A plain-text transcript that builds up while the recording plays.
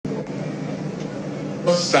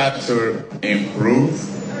start to improve.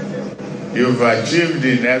 You've achieved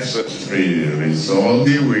the necessary result.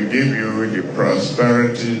 We will give you the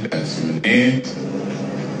prosperity that you need,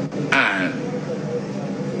 and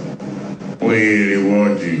we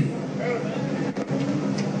reward you.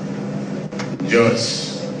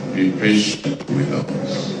 Just be patient with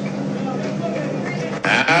us.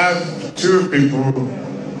 I have two people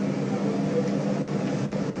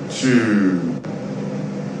to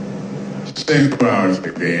single out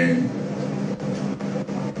again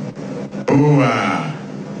who are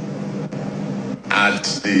at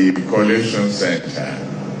the collation center.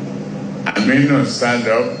 I may not stand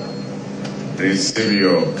up, receive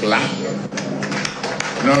your clap,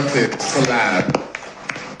 not a slap.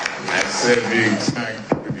 I say big thank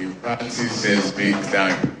you. The party says big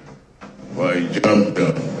thank you for a job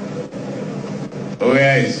done.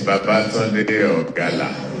 Where is Babatunde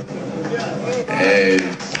Ogala?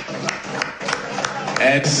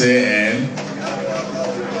 SAN,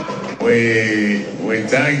 we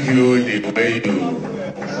thank you the way you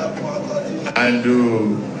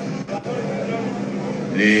handle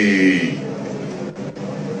the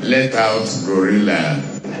let out gorilla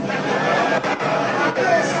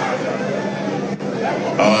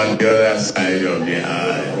on the other side of the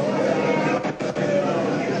aisle.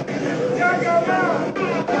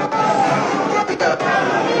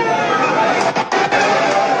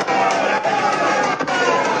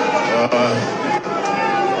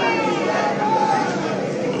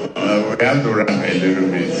 We have to run a little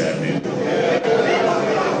bit,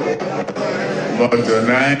 but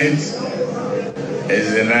tonight is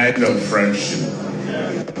a night of friendship.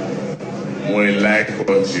 We like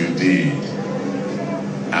what you did,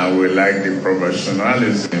 and we like the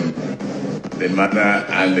professionalism, the manner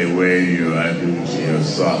and the way you handled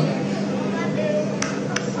yourself.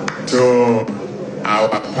 To our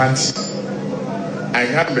party, I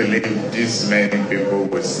can't believe this many people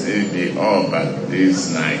will still be up at this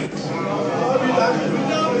night.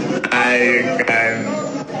 I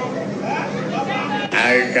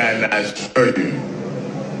can assure you,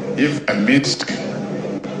 if I missed you,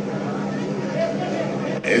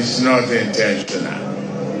 it's not intentional.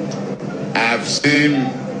 I've seen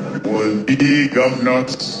will-be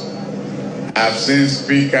governors, I've seen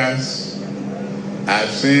speakers,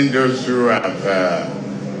 I've seen those who have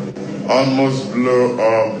almost blow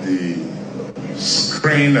up the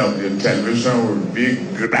screen of the television with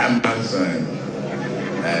big grammars and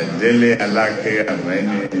Dele Alake and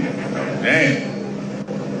many of them.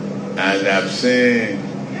 And I've seen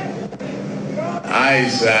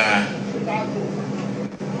Isa,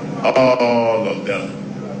 all of them.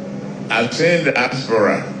 I've seen the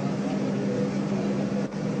diaspora.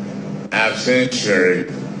 I've seen Sheriff.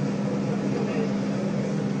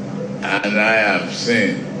 And I have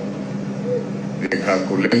seen the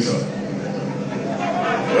calculator.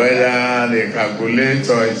 Whether the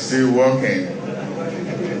calculator is still working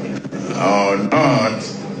or not,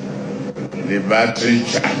 the battery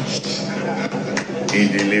charged.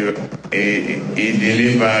 It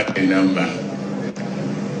delivered the number.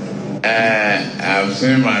 I've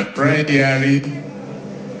seen my friend Yari.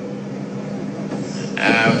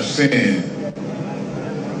 I've seen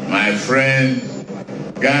my friend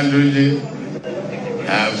Ganduji.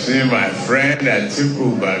 I've seen my friend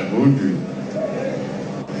Atiku Bagudu.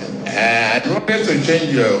 I wanted to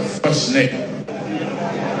change your first name.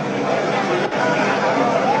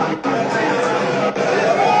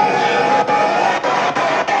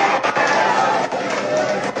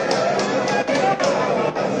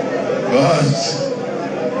 But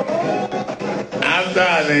after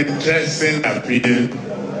an interesting appeal,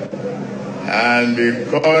 and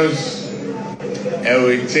because it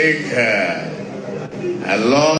will take a long